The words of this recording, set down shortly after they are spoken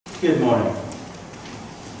Good morning.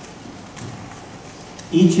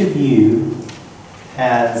 Each of you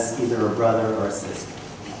has either a brother or a sister.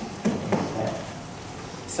 Okay.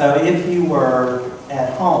 So if you were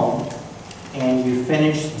at home and you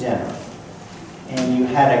finished dinner and you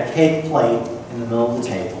had a cake plate in the middle of the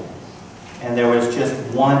table and there was just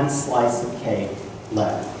one slice of cake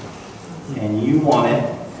left and you want it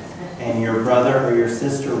and your brother or your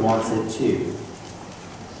sister wants it too,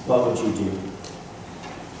 what would you do?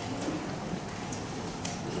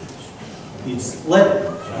 You'd split it,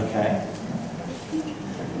 okay?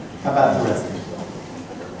 How about the rest of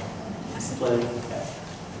you? Split it, okay.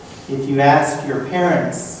 If you ask your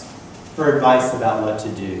parents for advice about what to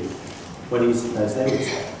do, what do you suppose they would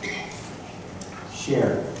say?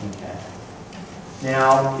 Share it, okay.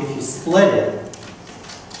 Now, if you split it,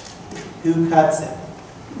 who cuts it?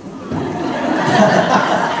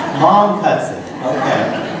 Mom cuts it, okay.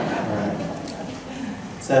 All right.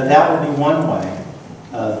 So that would be one way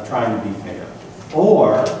of trying to be fair.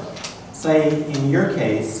 Or, say in your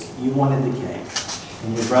case, you wanted the cake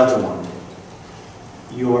and your brother wanted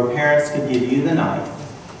it. Your parents could give you the knife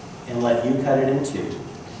and let you cut it in two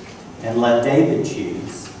and let David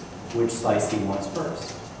choose which slice he wants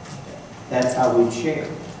first. That's how we'd share.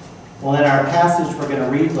 Well, in our passage we're going to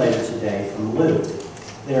read later today from Luke,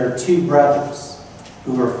 there are two brothers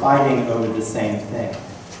who were fighting over the same thing.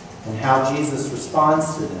 And how Jesus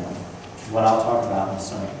responds to them is what I'll talk about in a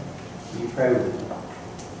second. Will you pray with me?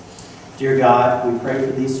 Dear God, we pray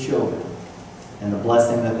for these children and the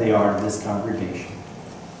blessing that they are in this congregation.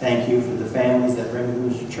 Thank you for the families that bring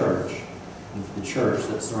them to church and for the church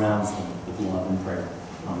that surrounds them with love and prayer.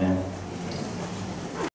 Amen.